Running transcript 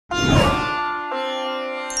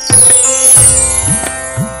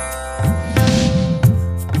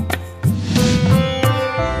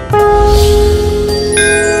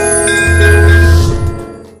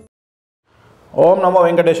ఓం నమో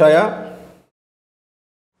వెంకటేశాయ.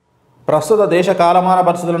 ప్రస్తుత దేశ కాలమాన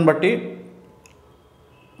పరిస్థితులను బట్టి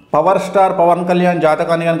పవర్ స్టార్ పవన్ కళ్యాణ్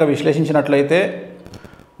జాతకాన్ని కనుక విశ్లేషించినట్లయితే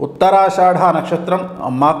ఉత్తరాషాఢ నక్షత్రం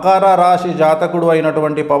మకర రాశి జాతకుడు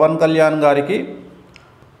అయినటువంటి పవన్ కళ్యాణ్ గారికి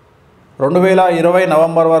 2020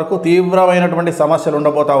 నవంబర్ వరకు తీవ్రమైనటువంటి సమస్యలు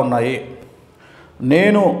ఉండబోతూ ఉన్నాయి.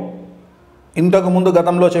 నేను ఇంతకుముందు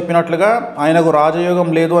గతంలో చెప్పినట్లుగా ఆయనకు రాజయోగం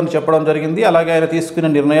లేదు అని చెప్పడం జరిగింది. అలాగే ఆయన తీసుకునే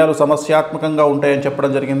నిర్ణయాలు సమస్యాత్మకంగా ఉంటాయని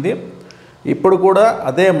చెప్పడం జరిగింది. ఇప్పుడు కూడా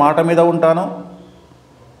అదే మాట మీద ఉంటాను.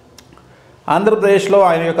 ఆంధ్రప్రదేశ్లో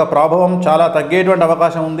ఆయన యొక్క ప్రభావం చాలా తగ్గేటువంటి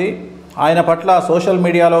అవకాశం ఉంది. ఆయన పట్ల సోషల్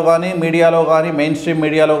మీడియాలో కానీ మెయిన్ స్ట్రీమ్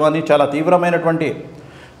మీడియాలో కానీ చాలా తీవ్రమైనటువంటి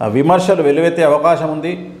విమర్శలు వెలువెత్తే అవకాశం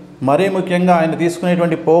ఉంది. మరీ ముఖ్యంగా ఆయన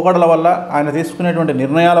తీసుకునేటువంటి పోకడల వల్ల, ఆయన తీసుకునేటువంటి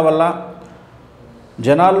నిర్ణయాల వల్ల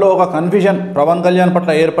జనాల్లో ఒక కన్ఫ్యూజన్ పవన్ కళ్యాణ్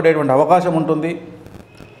పట్ల ఏర్పడేటువంటి అవకాశం ఉంటుంది.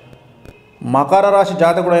 మకర రాశి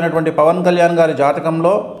జాతకుడు అయినటువంటి పవన్ కళ్యాణ్ గారి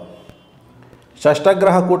జాతకంలో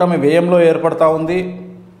షష్టగ్రహ కూటమి వ్యయంలో ఏర్పడతా ఉంది.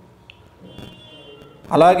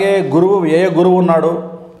 అలాగే గురువు వ్యయ గురువు ఉన్నాడు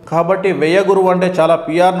కాబట్టి వ్యయ గురువు అంటే చాలా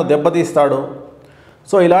పిఆర్ను దెబ్బతీస్తాడు.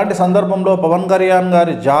 సో ఇలాంటి సందర్భంలో పవన్ కళ్యాణ్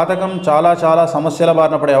గారి జాతకం చాలా సమస్యల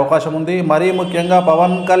బారిన పడే అవకాశం ఉంది. మరీ ముఖ్యంగా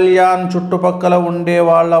పవన్ కళ్యాణ్ చుట్టుపక్కల ఉండే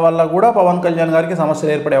వాళ్ళ వల్ల కూడా పవన్ కళ్యాణ్ గారికి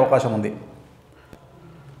సమస్యలు ఏర్పడే అవకాశం ఉంది.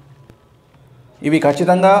 ఇవి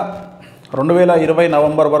ఖచ్చితంగా 2020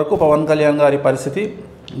 నవంబర్ వరకు పవన్ కళ్యాణ్ గారి పరిస్థితి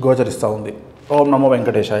గోచరిస్తూ ఉంది. ఓం నమో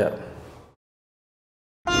వెంకటేశాయ.